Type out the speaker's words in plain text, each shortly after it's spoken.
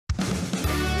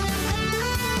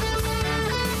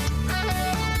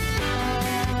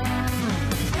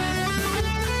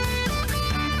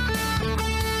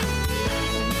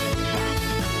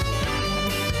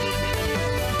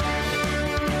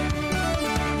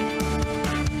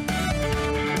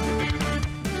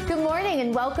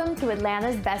welcome to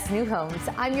Atlanta's Best New Homes.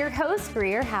 I'm your host,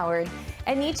 Greer Howard,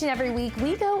 and each and every week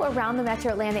we go around the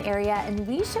metro Atlanta area and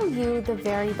we show you the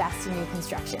very best in new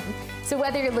construction. So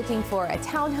whether you're looking for a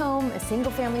townhome, a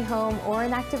single family home, or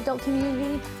an active adult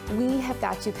community, we have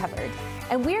got you covered.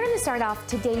 And we're going to start off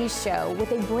today's show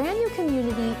with a brand new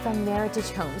community from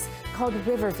Meritage Homes called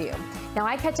Riverview. Now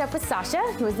I catch up with Sasha,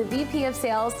 who is the VP of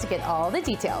Sales, to get all the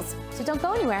details. So don't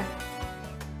go anywhere.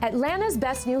 Atlanta's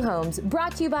Best New Homes,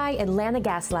 brought to you by Atlanta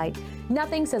Gaslight.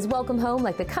 Nothing says welcome home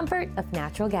like the comfort of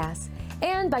natural gas.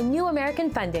 And by New American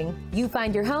Funding. You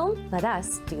find your home, let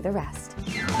us do the rest.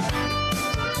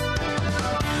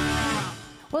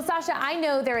 Well, Sasha, I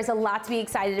know there is a lot to be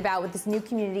excited about with this new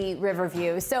community,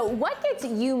 Riverview. So what gets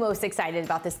you most excited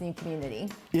about this new community?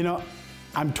 You know,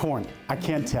 I'm torn. I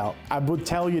can't tell. I would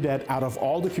tell you that out of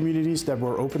all the communities that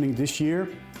we're opening this year,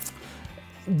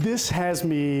 this has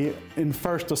me in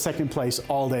first or second place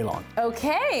all day long.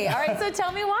 Okay, all right, so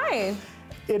tell me why.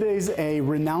 It is a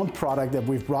renowned product that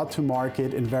we've brought to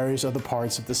market in various other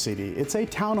parts of the city. It's a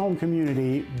townhome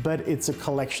community, but it's a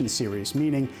collection series,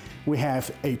 meaning we have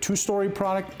a 2-story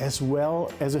product as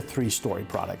well as a 3-story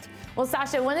product. Well,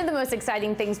 Sasha, one of the most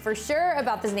exciting things for sure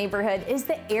about this neighborhood is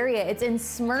the area. It's in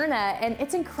Smyrna, and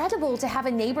it's incredible to have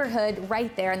a neighborhood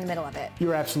right there in the middle of it.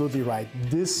 You're absolutely right.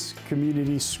 This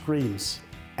community screams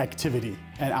activity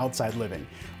and outside living,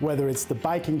 whether it's the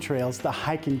biking trails, the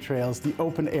hiking trails, the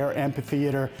open air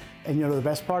amphitheater, and you know the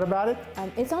best part about it?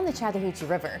 It's on the Chattahoochee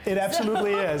River. It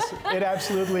absolutely is. It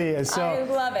absolutely is. So, I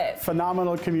love it.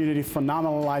 Phenomenal community,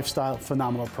 phenomenal lifestyle,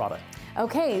 phenomenal product.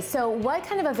 Okay, so what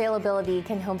kind of availability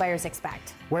can home buyers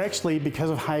expect? We're actually, because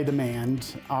of high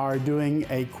demand, are doing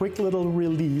a quick little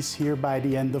release here by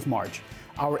the end of March.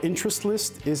 Our interest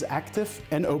list is active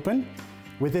and open.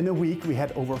 Within a week, we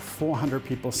had over 400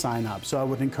 people sign up. So I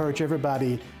would encourage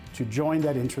everybody to join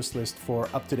that interest list for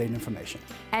up-to-date information.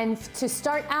 And to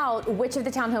start out, which of the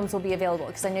townhomes will be available?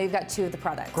 Because I know you've got 2 of the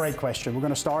products. Great question. We're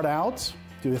going to start out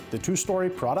with the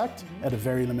 2-story product at a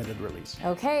very limited release.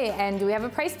 Okay, and do we have a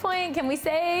price point? Can we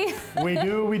say? We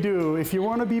do. If you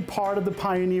want to be part of the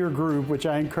pioneer group, which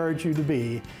I encourage you to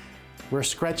be, we're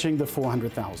scratching the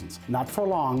 400,000s. Not for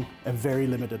long, a very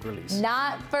limited release.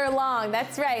 Not for long,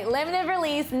 that's right. Limited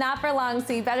release, not for long,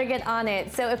 so you better get on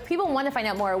it. So if people want to find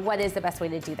out more, what is the best way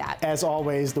to do that? As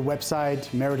always, the website,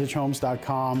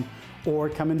 meritagehomes.com, or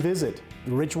come and visit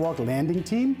the Ridgewalk Landing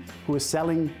team, who is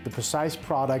selling the precise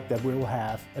product that we will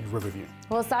have at Riverview.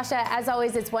 Well, Sasha, as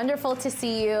always, it's wonderful to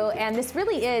see you, and this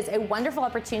really is a wonderful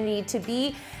opportunity to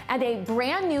be at a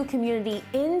brand new community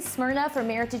in Smyrna for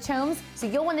Meritage Homes, so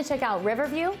you'll want to check out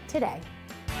Riverview today.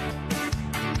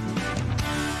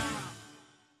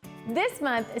 This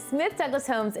month, Smith Douglas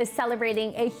Homes is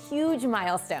celebrating a huge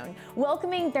milestone,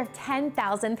 welcoming their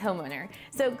 10,000th homeowner.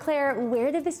 So Claire, where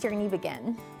did this journey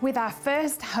begin? With our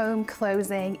first home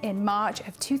closing in March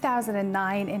of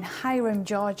 2009 in Hiram,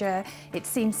 Georgia, it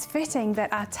seems fitting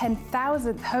that our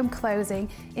 10,000th home closing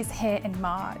is here in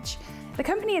March. The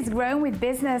company has grown with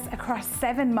business across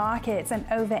 7 markets and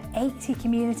over 80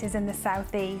 communities in the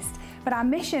Southeast. But our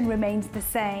mission remains the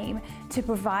same, to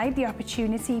provide the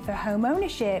opportunity for home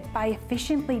ownership by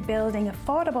efficiently building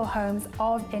affordable homes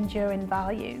of enduring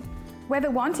value. Whether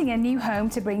wanting a new home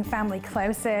to bring family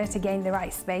closer, to gain the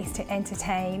right space to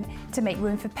entertain, to make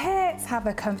room for pets, have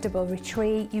a comfortable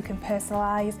retreat you can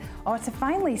personalize, or to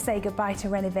finally say goodbye to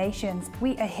renovations,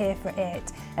 we are here for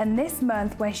it. And this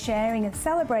month we're sharing and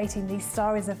celebrating these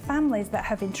stories of families that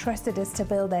have entrusted us to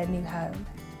build their new home.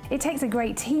 It takes a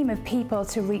great team of people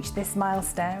to reach this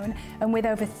milestone, and with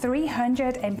over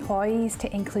 300 employees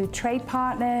to include trade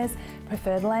partners,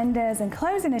 preferred lenders, and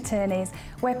closing attorneys,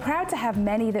 we're proud to have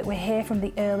many that were here from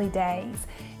the early days.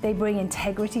 They bring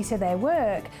integrity to their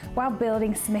work while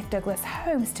building Smith Douglas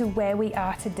Homes to where we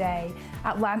are today,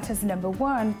 Atlanta's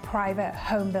 #1 private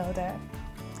home builder.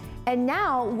 And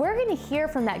now we're going to hear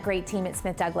from that great team at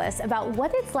Smith Douglas about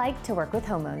what it's like to work with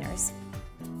homeowners.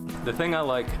 The thing I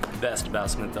like best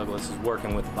about Smith Douglas is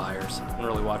working with buyers and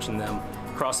really watching them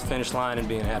cross the finish line and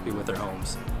being happy with their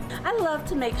homes. I love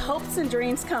to make hopes and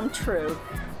dreams come true.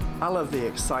 I love the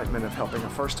excitement of helping a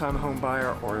first-time home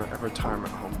buyer or a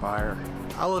retirement home buyer.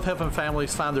 I love helping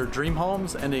families find their dream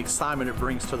homes and the excitement it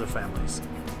brings to their families.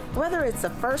 Whether it's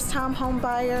a first-time home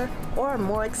buyer or a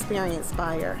more experienced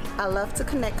buyer, I love to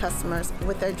connect customers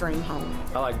with their dream home.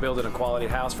 I like building a quality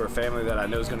house for a family that I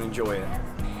know is going to enjoy it.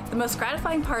 The most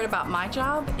gratifying part about my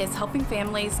job is helping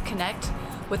families connect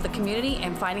with the community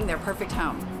and finding their perfect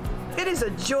home. It is a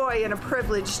joy and a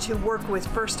privilege to work with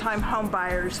first-time home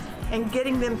buyers and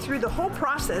getting them through the whole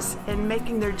process and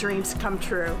making their dreams come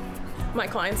true. My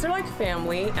clients are like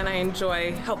family, and I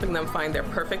enjoy helping them find their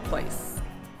perfect place.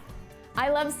 I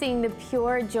love seeing the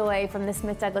pure joy from the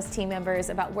Smith Douglas team members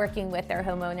about working with their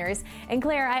homeowners. And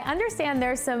Claire, I understand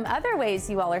there's some other ways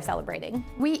you all are celebrating.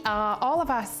 We are. All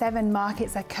of our 7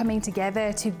 markets are coming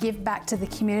together to give back to the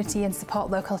community and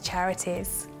support local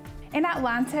charities. In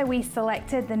Atlanta, we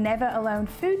selected the Never Alone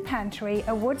Food Pantry,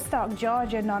 a Woodstock,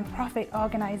 Georgia nonprofit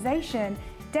organization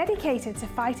dedicated to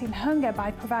fighting hunger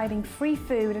by providing free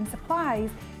food and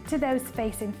supplies to those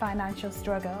facing financial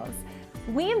struggles.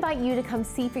 We invite you to come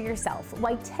see for yourself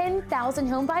why 10,000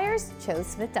 homebuyers chose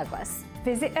Smith Douglas.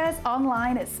 Visit us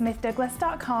online at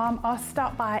smithdouglas.com or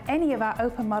stop by any of our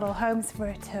open model homes for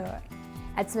a tour.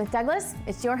 At Smith Douglas,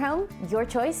 it's your home, your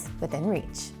choice, within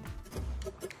reach.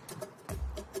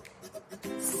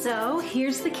 So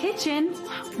here's the kitchen.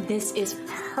 This is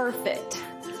perfect.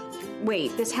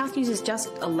 Wait, this house uses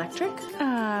just electric?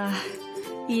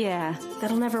 Yeah,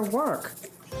 that'll never work.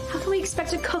 How can we expect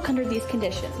to cook under these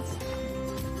conditions?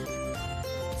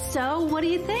 So, what do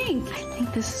you think? I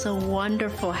think this is a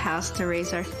wonderful house to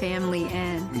raise our family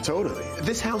in. Totally.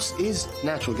 This house is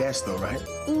natural gas though, right?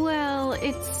 Well,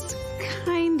 it's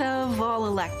kind of all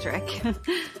electric.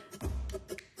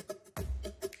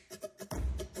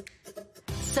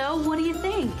 So, what do you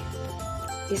think?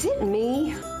 Is it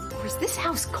me? Or is this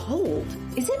house cold?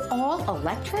 Is it all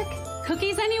electric?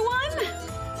 Cookies, anyone?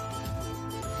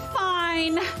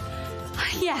 Fine.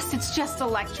 Yes, it's just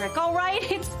electric, all right?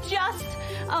 It's just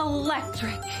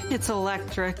electric. It's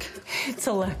electric. It's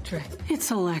electric.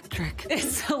 It's electric.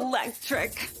 It's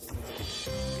electric.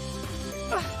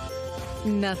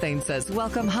 Nothing says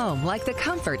welcome home like the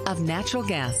comfort of natural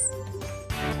gas.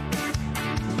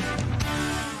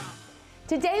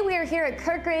 Today we are here at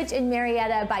Kirkridge in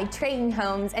Marietta by Trayton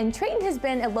Homes, and Trayton has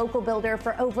been a local builder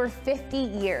for over 50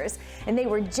 years, and they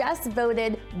were just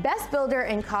voted Best Builder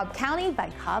in Cobb County by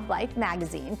Cobb Life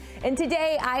magazine. And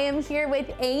today I am here with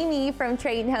Amy from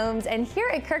Trayton Homes, and here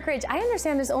at Kirkridge I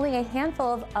understand there's only a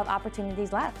handful of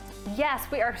opportunities left. Yes,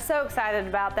 we are so excited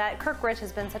about that. Kirkridge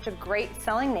has been such a great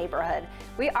selling neighborhood.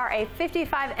 We are a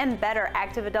 55 and better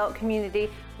active adult community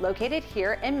located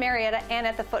here in Marietta and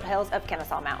at the foothills of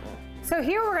Kennesaw Mountain. So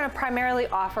here we're going to primarily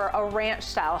offer a ranch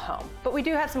style home, but we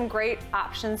do have some great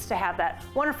options to have that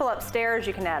wonderful upstairs.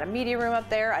 You can add a media room up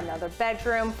there, another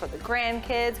bedroom for the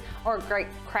grandkids, or a great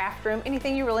craft room,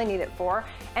 anything you really need it for.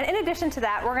 And in addition to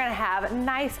that, we're going to have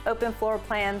nice open floor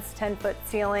plans, 10-foot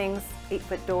ceilings,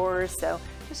 8-foot doors, so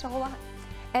just a whole lot.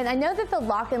 And I know that the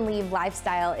lock and leave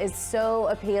lifestyle is so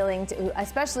appealing to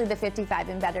especially the 55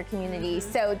 and better community.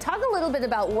 So talk a little bit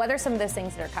about what are some of those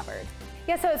things that are covered.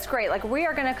 Yeah, so it's great. Like, we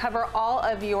are going to cover all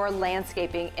of your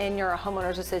landscaping in your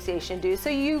homeowners association dues.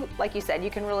 So you, like you said, you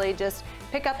can really just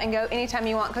pick up and go anytime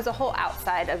you want because the whole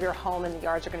outside of your home and the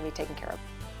yards are going to be taken care of.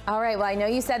 All right, well, I know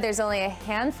you said there's only a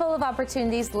handful of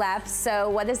opportunities left. So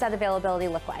what does that availability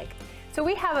look like? So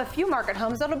we have a few market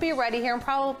homes that'll be ready here in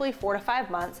probably 4 to 5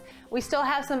 months. We still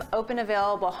have some open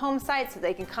available home sites so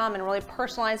they can come and really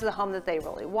personalize the home that they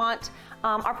really want.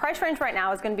 Our price range right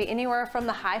now is going to be anywhere from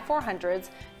the high 400s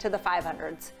to the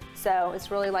 500s. So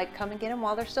it's really like come and get them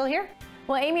while they're still here.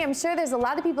 Well, Amy, I'm sure there's a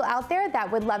lot of people out there that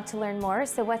would love to learn more.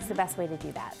 So what's the best way to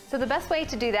do that? So the best way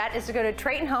to do that is to go to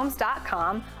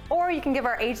TraytonHomes.com, or you can give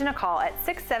our agent a call at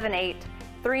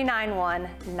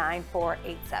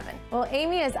 678-391-9487. Well,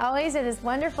 Amy, as always, it is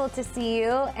wonderful to see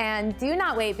you, and do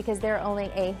not wait because there are only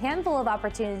a handful of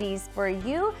opportunities for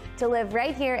you to live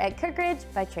right here at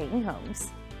Kirkridge by Trayton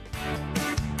Homes.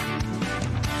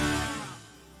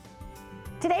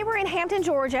 Today we're in Hampton,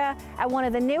 Georgia at one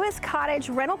of the newest cottage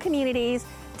rental communities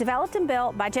developed and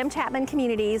built by Jim Chapman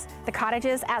Communities, the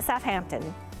Cottages at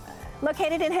Southampton.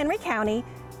 Located in Henry County,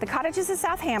 the Cottages at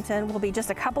Southampton will be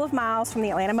just a couple of miles from the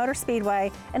Atlanta Motor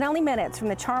Speedway and only minutes from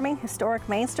the charming historic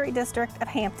Main Street district of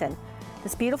Hampton.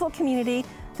 This beautiful community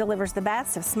delivers the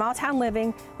best of small town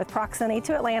living with proximity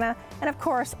to Atlanta and of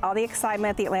course all the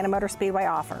excitement the Atlanta Motor Speedway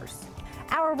offers.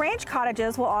 Our ranch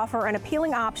cottages will offer an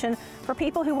appealing option for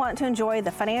people who want to enjoy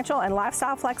the financial and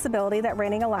lifestyle flexibility that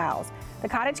renting allows. The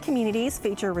cottage communities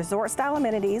feature resort-style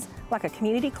amenities like a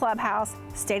community clubhouse,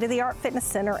 state-of-the-art fitness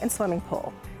center, and swimming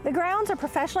pool. The grounds are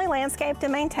professionally landscaped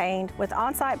and maintained with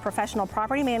on-site professional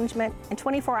property management and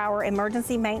 24-hour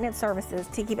emergency maintenance services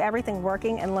to keep everything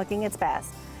working and looking its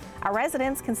best. Our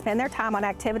residents can spend their time on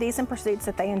activities and pursuits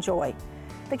that they enjoy.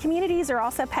 The communities are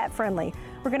also pet-friendly.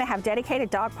 We're going to have dedicated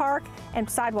dog park and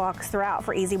sidewalks throughout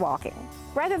for easy walking.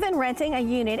 Rather than renting a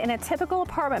unit in a typical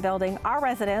apartment building, our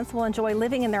residents will enjoy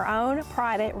living in their own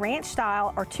private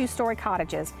ranch-style or two-story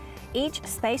cottages. Each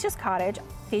spacious cottage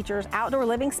features outdoor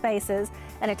living spaces,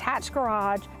 an attached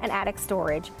garage, and attic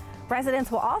storage.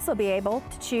 Residents will also be able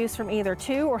to choose from either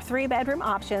 2 or 3 bedroom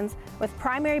options with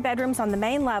primary bedrooms on the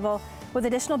main level with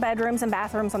additional bedrooms and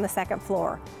bathrooms on the second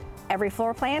floor. Every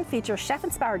floor plan features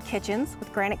chef-inspired kitchens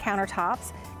with granite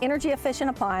countertops, energy-efficient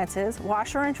appliances,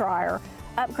 washer and dryer,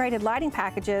 upgraded lighting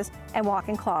packages, and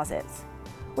walk-in closets.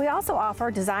 We also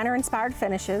offer designer-inspired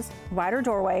finishes, wider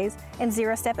doorways, and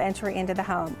zero-step entry into the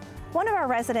home. One of our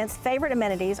residents' favorite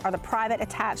amenities are the private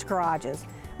attached garages.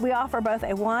 We offer both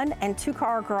a 1- and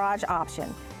 2-car garage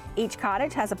option. Each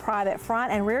cottage has a private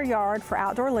front and rear yard for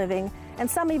outdoor living, and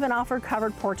some even offer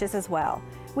covered porches as well.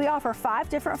 We offer 5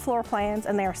 different floor plans,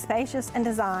 and they are spacious and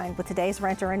designed with today's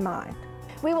renter in mind.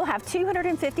 We will have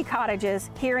 250 cottages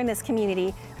here in this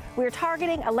community. We're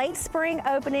targeting a late spring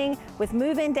opening with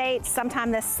move-in dates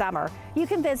sometime this summer. You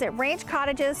can visit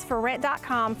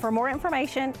ranchcottagesforrent.com for more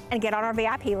information and get on our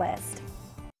VIP list.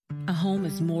 A home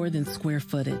is more than square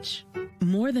footage,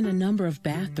 more than a number of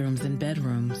bathrooms and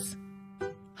bedrooms.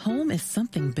 Home is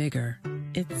something bigger.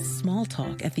 It's small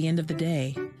talk at the end of the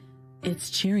day.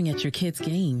 It's cheering at your kids'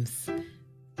 games,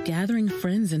 gathering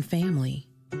friends and family,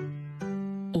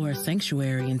 or a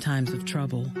sanctuary in times of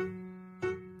trouble.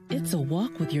 It's a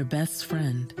walk with your best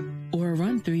friend or a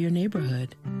run through your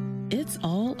neighborhood. It's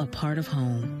all a part of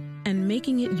home, and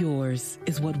making it yours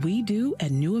is what we do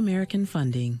at New American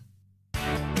Funding.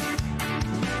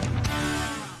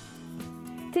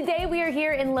 Today we are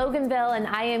here in Loganville, and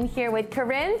I am here with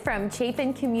Corinne from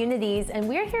Chapin Communities, and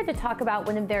we're here to talk about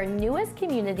one of their newest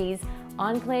communities,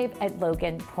 Enclave at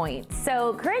Logan Point.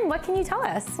 So Corinne, what can you tell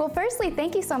us? Well, firstly,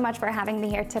 thank you so much for having me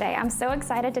here today. I'm so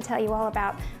excited to tell you all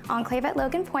about Enclave at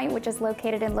Logan Point, which is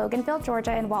located in Loganville,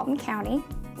 Georgia in Walton County.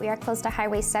 We are close to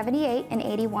Highway 78 and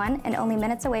 81 and only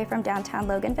minutes away from downtown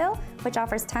Loganville, which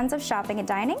offers tons of shopping and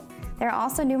dining. There are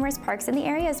also numerous parks in the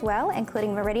area as well,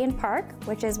 including Meridian Park,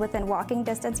 which is within walking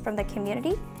distance from the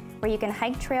community, where you can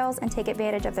hike trails and take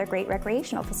advantage of their great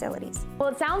recreational facilities. Well,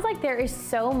 it sounds like there is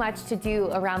so much to do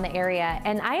around the area,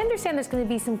 and I understand there's going to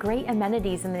be some great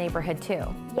amenities in the neighborhood too.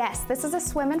 Yes, this is a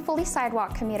swim and fully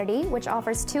sidewalk community, which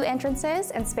offers 2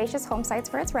 entrances and spacious home sites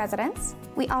for its residents.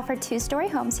 We offer 2-story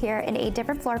homes here in 8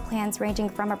 different floor plans ranging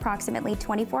from approximately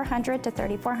 2,400 to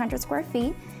 3,400 square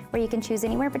feet, where you can choose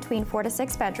anywhere between 4 to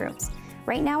 6 bedrooms.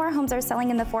 Right now, our homes are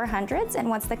selling in the 400s, and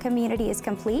once the community is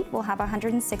complete, we'll have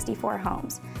 164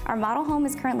 homes. Our model home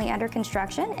is currently under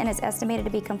construction and is estimated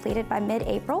to be completed by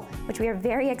mid-April, which we are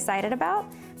very excited about.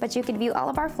 But you can view all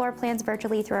of our floor plans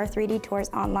virtually through our 3D tours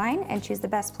online and choose the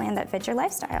best plan that fits your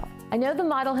lifestyle. I know the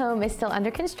model home is still under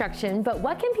construction, but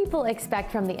what can people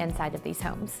expect from the inside of these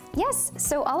homes? Yes,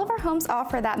 so all of our homes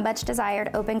offer that much desired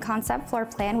open concept floor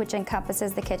plan, which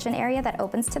encompasses the kitchen area that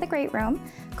opens to the great room.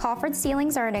 Coffered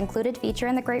ceilings are an included feature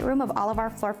in the great room of all of our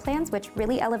floor plans, which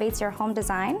really elevates your home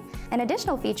design. An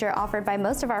additional feature offered by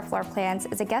most of our floor plans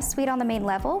is a guest suite on the main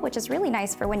level, which is really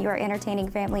nice for when you are entertaining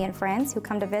family and friends who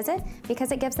come to visit,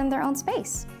 because it gives them their own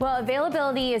space. Well,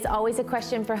 availability is always a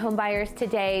question for home buyers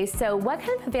today, so what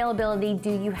kind of availability do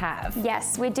you have?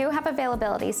 Yes, we do have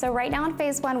availability. So right now in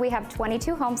phase 1, we have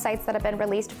 22 home sites that have been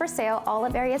released for sale, all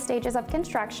at various stages of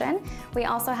construction. We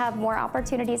also have more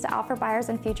opportunities to offer buyers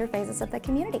in future phases of the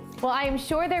community. Well, I am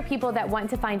sure there are people that want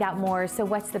to find out more, so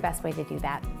what's the best way to do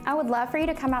that? I would love for you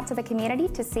to come out to the community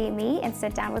to see me and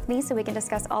sit down with me so we can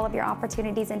discuss all of your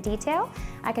opportunities in detail.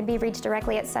 I can be reached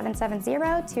directly at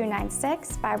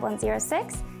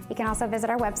 770-296-5106. You can also visit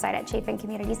our website at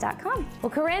chapincommunities.com. Well,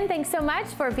 Corinne, thanks so much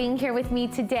for being here with me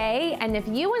today. And if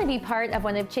you want to be part of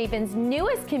one of Chapin's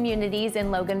newest communities in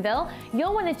Loganville,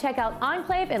 you'll want to check out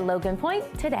Enclave at Logan Point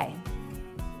today.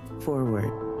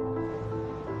 Forward.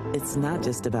 It's not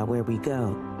just about where we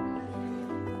go,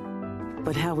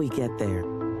 but how we get there.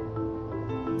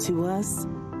 To us,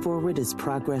 forward is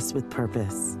progress with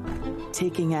purpose,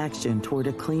 taking action toward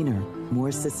a cleaner,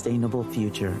 more sustainable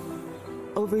future.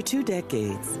 Over 2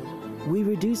 decades, we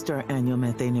reduced our annual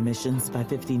methane emissions by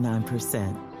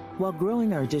 59%, while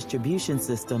growing our distribution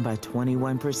system by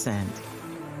 21%.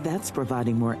 That's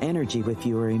providing more energy with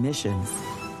fewer emissions.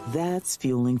 That's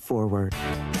fueling forward.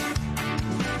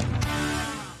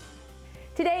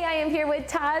 Today I am here with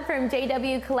Todd from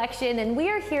JW Collection, and we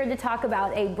are here to talk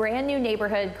about a brand new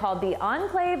neighborhood called the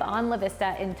Enclave on La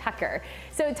Vista in Tucker.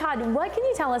 So Todd, what can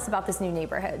you tell us about this new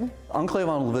neighborhood? Enclave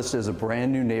on La Vista is a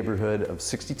brand new neighborhood of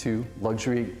 62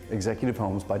 luxury executive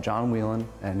homes by John Whelan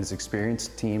and his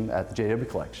experienced team at the JW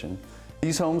Collection.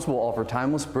 These homes will offer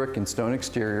timeless brick and stone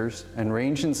exteriors and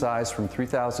range in size from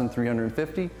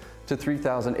 3,350 to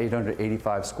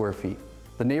 3,885 square feet.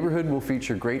 The neighborhood will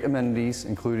feature great amenities,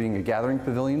 including a gathering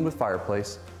pavilion with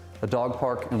fireplace, a dog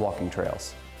park, and walking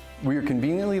trails. We are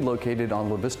conveniently located on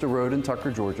La Vista Road in Tucker,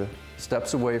 Georgia,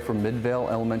 steps away from Midvale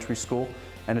Elementary School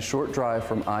and a short drive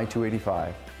from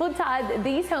I-285. Well, Todd,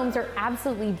 these homes are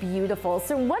absolutely beautiful.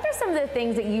 So what are some of the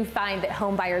things that you find that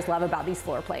home buyers love about these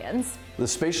floor plans? The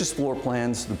spacious floor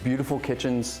plans, the beautiful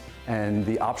kitchens, and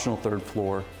the optional third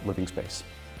floor living space.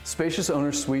 Spacious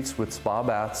owner suites with spa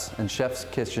baths and chef's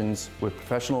kitchens with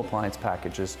professional appliance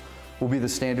packages will be the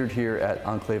standard here at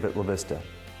Enclave at La Vista.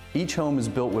 Each home is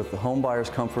built with the home buyer's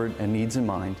comfort and needs in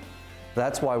mind.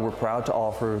 That's why we're proud to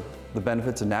offer the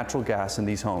benefits of natural gas in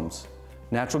these homes.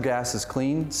 Natural gas is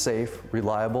clean, safe,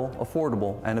 reliable,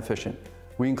 affordable, and efficient.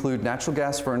 We include natural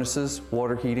gas furnaces,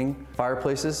 water heating,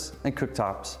 fireplaces, and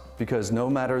cooktops because no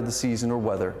matter the season or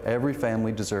weather, every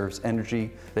family deserves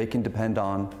energy they can depend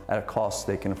on at a cost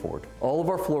they can afford. All of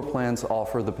our floor plans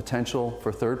offer the potential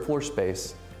for third floor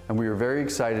space, and we are very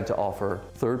excited to offer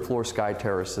third floor sky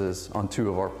terraces on 2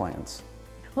 of our plans.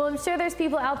 Well, I'm sure there's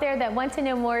people out there that want to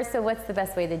know more, so what's the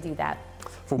best way to do that?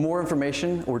 For more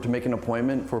information or to make an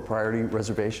appointment for priority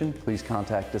reservation, please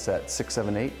contact us at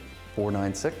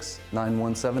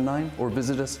 678-496-9179 or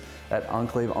visit us at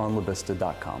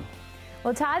enclaveonlavista.com.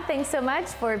 Well, Todd, thanks so much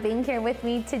for being here with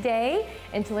me today.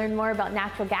 And to learn more about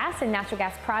natural gas and natural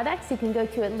gas products, you can go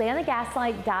to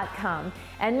atlantagaslight.com.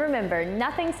 And remember,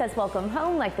 nothing says welcome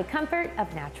home like the comfort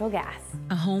of natural gas.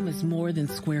 A home is more than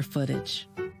square footage,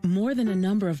 more than a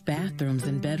number of bathrooms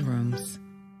and bedrooms.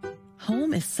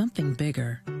 Home is something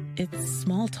bigger. It's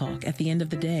small talk at the end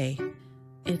of the day.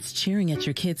 It's cheering at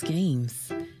your kids'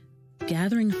 games,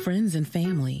 gathering friends and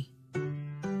family,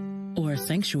 or a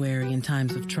sanctuary in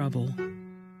times of trouble.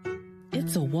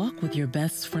 It's a walk with your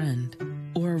best friend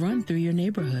or a run through your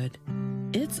neighborhood.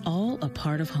 It's all a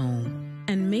part of home,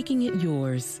 and making it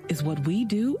yours is what we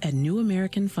do at New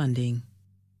American Funding.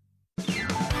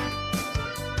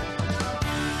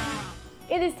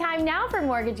 It is time now for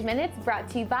Mortgage Minutes, brought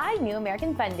to you by New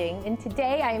American Funding. And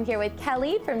today I am here with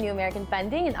Kelly from New American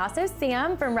Funding and also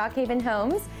Sam from Rockhaven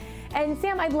Homes. And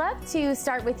Sam, I'd love to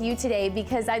start with you today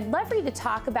because I'd love for you to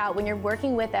talk about when you're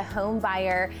working with a home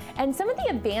buyer and some of the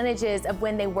advantages of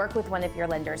when they work with one of your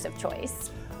lenders of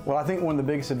choice. Well, I think one of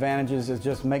the biggest advantages is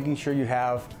just making sure you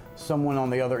have someone on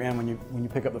the other end when you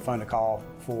pick up the phone to call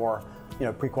for,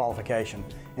 pre-qualification.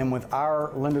 And with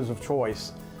our lenders of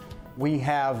choice, we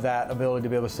have that ability to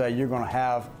be able to say you're going to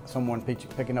have someone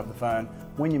picking up the phone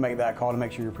when you make that call to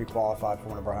make sure you're pre-qualified for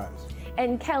one of our homes.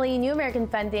 And Kelly, New American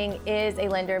Funding is a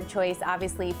lender of choice,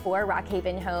 obviously, for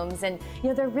Rockhaven Homes. And,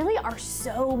 there really are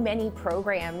so many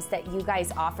programs that you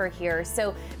guys offer here.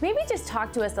 So maybe just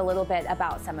talk to us a little bit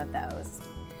about some of those.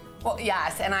 Well,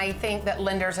 yes, and I think that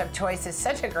lenders of choice is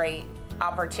such a great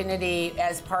opportunity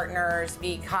as partners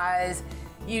because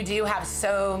you do have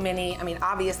so many.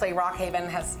 Obviously, Rockhaven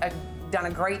has done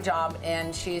a great job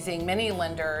in choosing many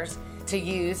lenders to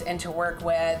use and to work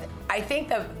with. I think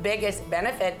the biggest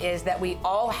benefit is that we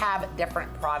all have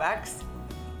different products,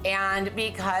 and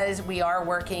because we are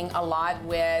working a lot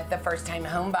with the first-time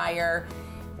home buyer,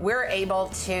 we're able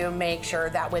to make sure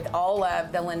that with all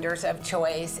of the lenders of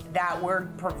choice that we're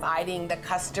providing the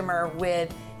customer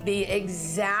with the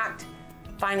exact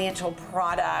financial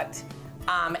product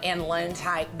and loan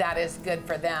type that is good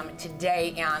for them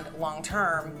today and long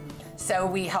term. So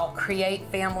we help create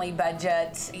family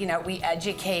budgets. We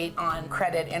educate on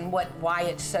credit and why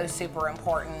it's so super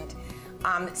important.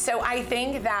 So I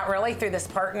think that really through this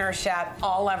partnership,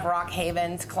 all of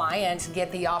Rockhaven's clients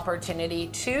get the opportunity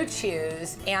to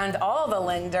choose, and all the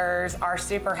lenders are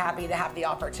super happy to have the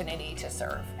opportunity to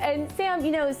serve. And Sam,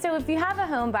 so if you have a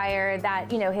home buyer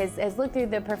that, has looked through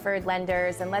the preferred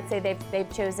lenders, and let's say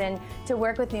they've chosen to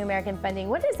work with New American Funding,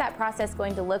 what is that process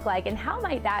going to look like, and how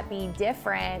might that be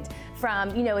different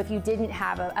from, if you didn't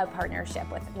have a partnership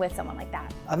with someone like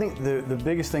that? I think the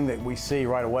biggest thing that we see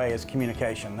right away is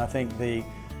communication. I think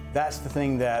that's the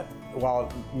thing that, while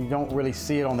you don't really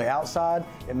see it on the outside,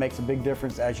 it makes a big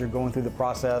difference as you're going through the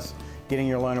process, getting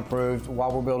your loan approved, while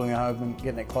we're building a home and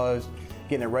getting it closed,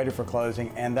 getting it ready for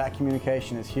closing, and that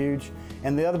communication is huge.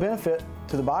 And the other benefit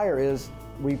to the buyer is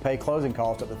we pay closing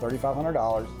costs up to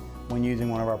 $3,500 when using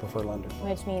one of our preferred lenders.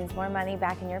 Which means more money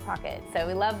back in your pocket. So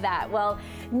we love that. Well,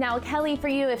 now Kelly, for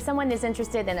you, if someone is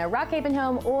interested in a Rockhaven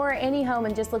home or any home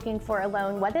and just looking for a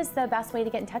loan, what is the best way to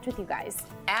get in touch with you guys?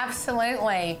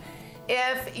 Absolutely.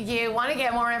 If you want to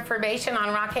get more information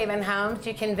on Rockhaven Homes,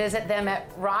 you can visit them at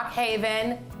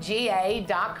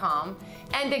rockhavenga.com.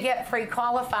 And to get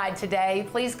pre-qualified today,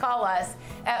 please call us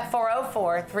at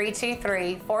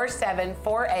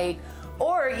 404-323-4748.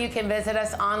 Or you can visit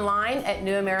us online at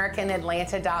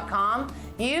newamericanAtlanta.com.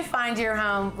 You find your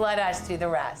home, let us do the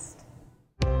rest.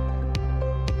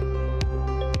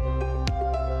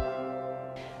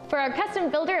 For our Custom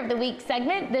Builder of the Week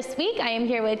segment this week, I am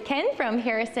here with Ken from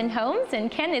Harrison Homes. And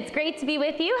Ken, it's great to be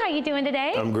with you. How are you doing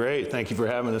today? I'm great. Thank you for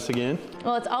having us again.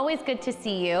 Well, it's always good to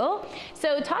see you.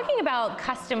 So talking about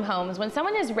custom homes, when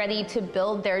someone is ready to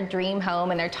build their dream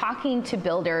home and they're talking to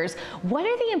builders, what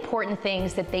are the important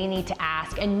things that they need to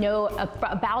ask and know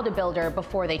about a builder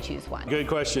before they choose one? Good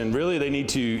question. Really, they need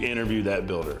to interview that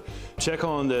builder. Check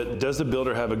on does the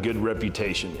builder have a good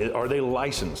reputation? Are they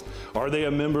licensed? Are they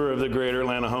a member of the Greater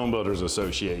Atlanta Home Builders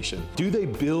Association? Do they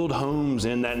build homes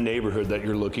in that neighborhood that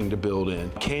you're looking to build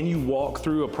in? Can you walk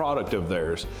through a product of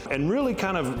theirs? And really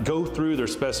kind of go through their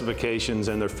specifications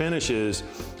and their finishes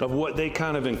of what they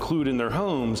kind of include in their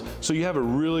homes, so you have a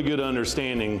really good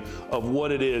understanding of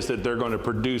what it is that they're going to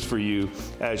produce for you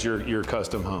as your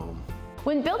custom home.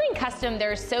 When building custom,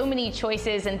 there's so many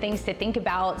choices and things to think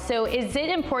about. So is it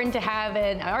important to have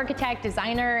an architect,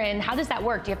 designer, and how does that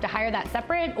work? Do you have to hire that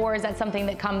separate, or is that something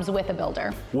that comes with a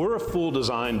builder? We're a full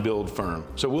design build firm,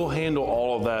 so we'll handle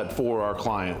all of that for our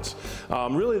clients.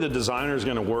 Really, the designer is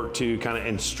going to work to kind of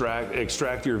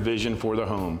extract your vision for the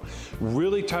home.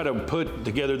 Really try to put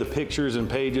together the pictures and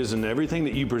pages and everything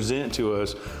that you present to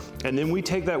us, and then we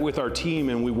take that with our team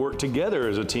and we work together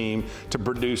as a team to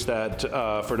produce that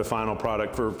for the final product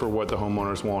for what the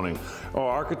homeowner's wanting. Our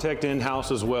architect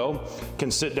in-house as well can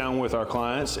sit down with our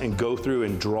clients and go through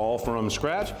and draw from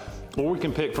scratch, or we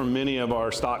can pick from many of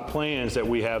our stock plans that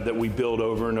we have that we build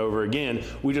over and over again.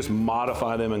 We just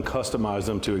modify them and customize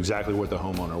them to exactly what the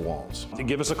homeowner wants.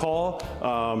 Give us a call,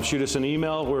 shoot us an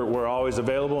email. We're always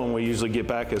available, and we usually get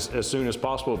back as soon as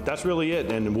possible. That's really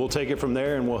it, and we'll take it from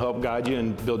there and we'll help guide you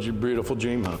and build your beautiful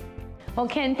dream home. Well,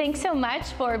 Ken, thanks so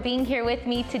much for being here with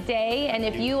me today. And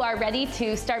if you are ready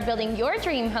to start building your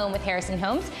dream home with Harrison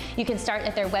Homes, you can start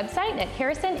at their website at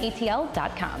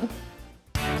harrisonatl.com.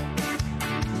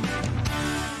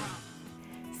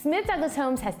 Smith Douglas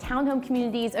Homes has townhome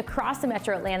communities across the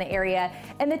metro Atlanta area,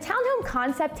 and the townhome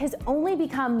concept has only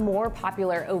become more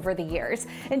popular over the years.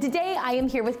 And today I am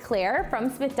here with Claire from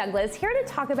Smith Douglas, here to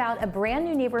talk about a brand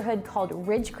new neighborhood called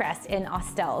Ridgecrest in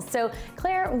Austell. So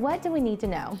Claire, what do we need to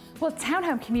know? Well,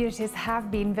 townhome communities have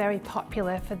been very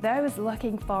popular for those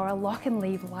looking for a lock and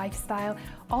leave lifestyle,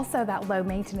 also that low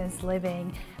maintenance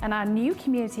living. And our new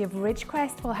community of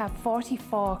Ridgecrest will have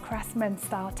 44 Craftsman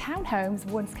style townhomes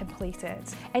once completed.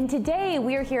 And today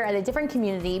we are here at a different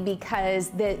community because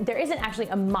there isn't actually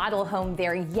a model home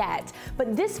there yet,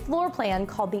 but this floor plan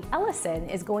called the Ellison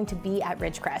is going to be at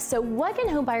Ridgecrest. So what can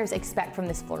home buyers expect from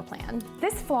this floor plan?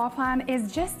 This floor plan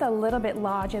is just a little bit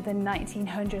larger than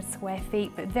 1,900 square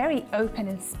feet, but very open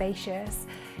and spacious.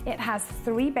 It has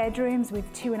 3 bedrooms with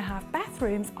 2.5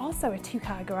 bathrooms, also a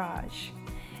 2-car garage.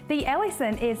 The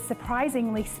Ellison is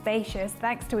surprisingly spacious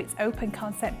thanks to its open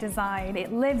concept design.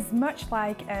 It lives much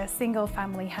like a single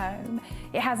family home.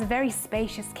 It has a very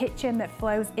spacious kitchen that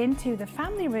flows into the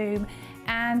family room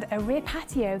and a rear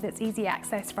patio that's easy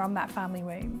access from that family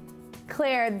room.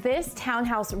 Claire, this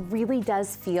townhouse really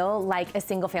does feel like a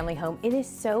single family home. It is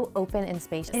so open and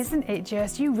spacious. Isn't it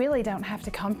just? You really don't have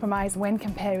to compromise when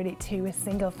comparing it to a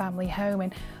single family home.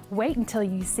 And wait until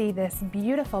you see this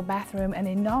beautiful bathroom and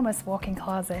enormous walk-in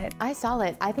closet. I saw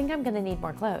it. I think I'm gonna need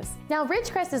more clothes. Now,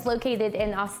 Ridgecrest is located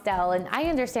in Austell, and I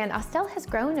understand Austell has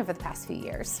grown over the past few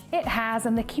years. It has,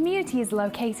 and the community is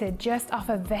located just off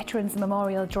of Veterans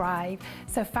Memorial Drive,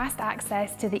 so fast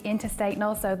access to the interstate and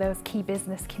also those key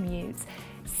business commutes.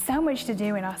 So much to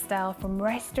do in Austell, from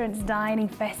restaurants, dining,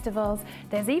 festivals.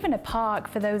 There's even a park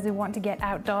for those who want to get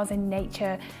outdoors in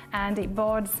nature, and it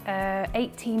boards a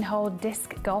 18-hole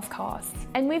disc golf course.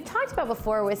 And we've talked about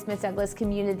before with Smith Douglas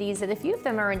communities that a few of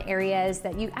them are in areas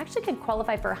that you actually could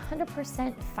qualify for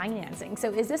 100% financing.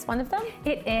 So is this one of them?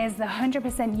 It is the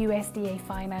 100% USDA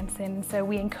financing, so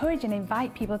we encourage and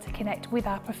invite people to connect with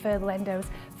our preferred lenders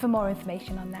for more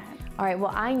information on that. All right,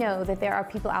 well, I know that there are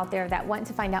people out there that want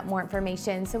to find out more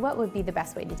information, so what would be the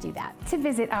best way to do that? To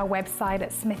visit our website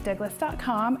at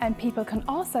smithdouglas.com, and people can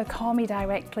also call me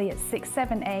directly at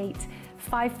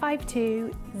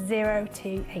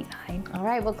 678-552-0289. All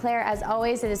right, well, Claire, as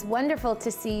always, it is wonderful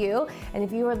to see you. And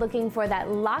if you are looking for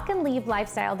that lock and leave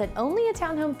lifestyle that only a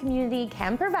townhome community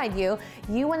can provide you,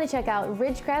 you want to check out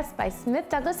Ridgecrest by Smith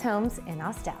Douglas Homes in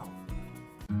Austell.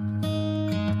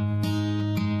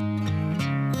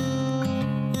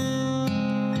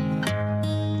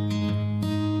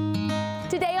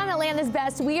 Today on Atlanta's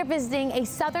Best, we are visiting a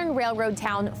Southern Railroad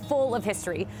town full of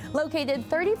history, located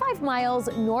 35 miles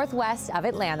northwest of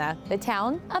Atlanta, the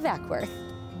town of Ackworth.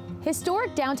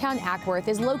 Historic downtown Ackworth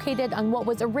is located on what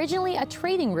was originally a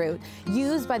trading route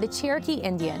used by the Cherokee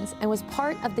Indians and was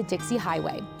part of the Dixie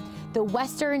Highway. The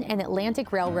Western and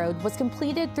Atlantic Railroad was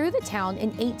completed through the town in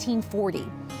 1840.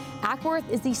 Acworth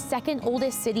is the second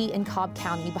oldest city in Cobb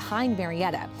County behind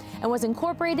Marietta and was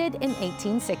incorporated in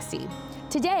 1860.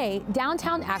 Today,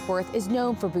 downtown Acworth is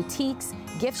known for boutiques,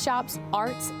 gift shops,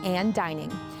 arts, and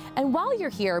dining. And while you're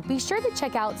here, be sure to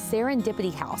check out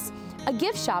Serendipity House, a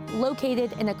gift shop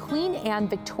located in a Queen Anne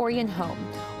Victorian home,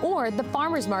 or the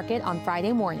Farmers Market on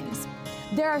Friday mornings.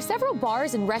 There are several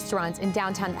bars and restaurants in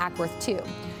downtown Acworth, too.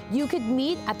 You could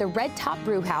meet at the Red Top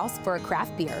Brew House for a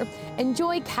craft beer,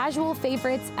 enjoy casual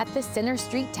favorites at the Center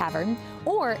Street Tavern,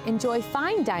 or enjoy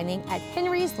fine dining at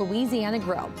Henry's Louisiana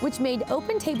Grill, which made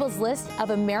Open Table's list of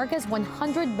America's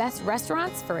 100 best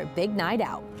restaurants for a big night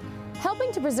out.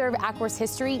 Helping to preserve Acworth's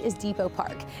history is Depot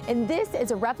Park, and this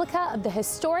is a replica of the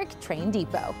historic train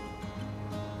depot.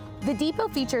 The depot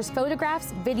features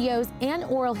photographs, videos, and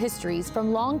oral histories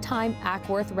from longtime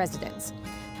Acworth residents.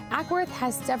 Acworth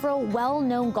has several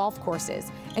well-known golf courses,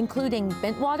 including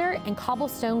Bentwater and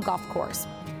Cobblestone Golf Course.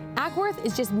 Acworth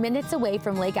is just minutes away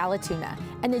from Lake Allatoona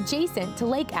and adjacent to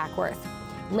Lake Acworth.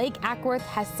 Lake Acworth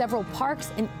has several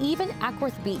parks and even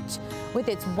Acworth Beach, with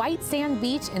its white sand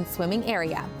beach and swimming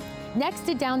area. Next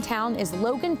to downtown is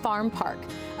Logan Farm Park,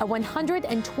 a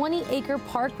 120-acre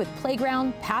park with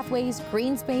playground, pathways,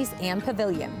 green space, and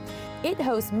pavilion. It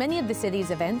hosts many of the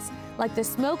city's events, like the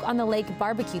Smoke on the Lake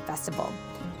Barbecue Festival.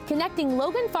 Connecting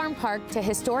Logan Farm Park to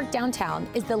historic downtown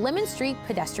is the Lemon Street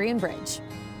Pedestrian Bridge.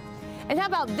 And how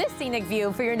about this scenic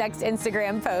view for your next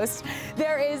Instagram post?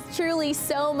 There is truly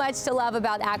so much to love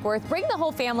about Acworth. Bring the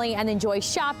whole family and enjoy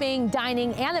shopping,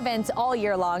 dining, and events all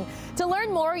year long. To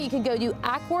learn more, you can go to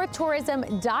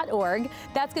acworthtourism.org.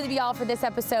 That's going to be all for this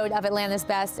episode of Atlanta's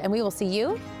Best, and we will see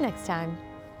you next time.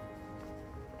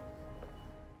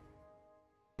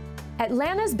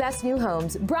 Atlanta's Best New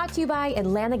Homes, brought to you by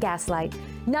Atlanta Gaslight.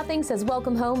 Nothing says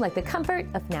welcome home like the comfort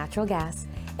of natural gas.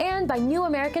 And by New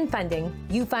American Funding.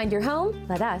 You find your home,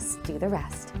 let us do the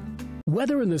rest.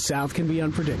 Weather in the South can be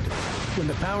unpredictable. When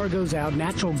the power goes out,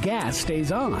 natural gas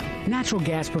stays on. Natural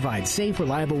gas provides safe,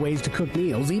 reliable ways to cook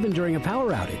meals even during a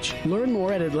power outage. Learn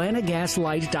more at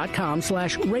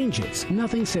atlantagaslight.com/ranges.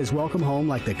 Nothing says welcome home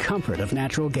like the comfort of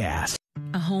natural gas.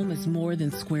 A home is more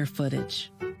than square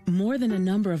footage, more than a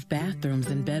number of bathrooms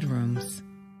and bedrooms.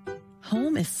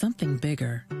 Home is something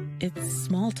bigger. It's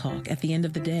small talk at the end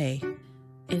of the day.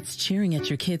 It's cheering at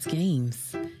your kids'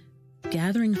 games,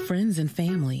 gathering friends and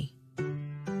family,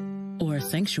 or a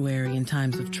sanctuary in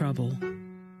times of trouble.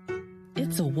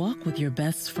 It's a walk with your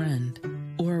best friend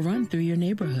or a run through your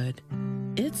neighborhood.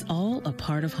 It's all a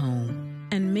part of home,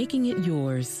 and making it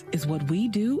yours is what we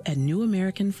do at New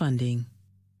American Funding.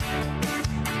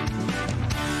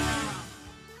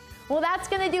 Well, that's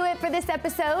going to do it for this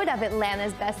episode of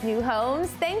Atlanta's Best New Homes.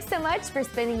 Thanks so much for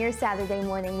spending your Saturday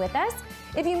morning with us.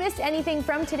 If you missed anything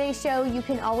from today's show, you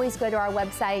can always go to our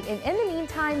website. And in the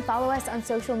meantime, follow us on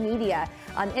social media,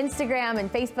 on Instagram and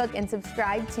Facebook, and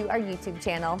subscribe to our YouTube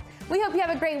channel. We hope you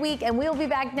have a great week, and we'll be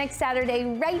back next Saturday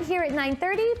right here at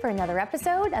 9:30 for another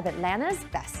episode of Atlanta's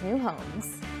Best New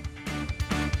Homes.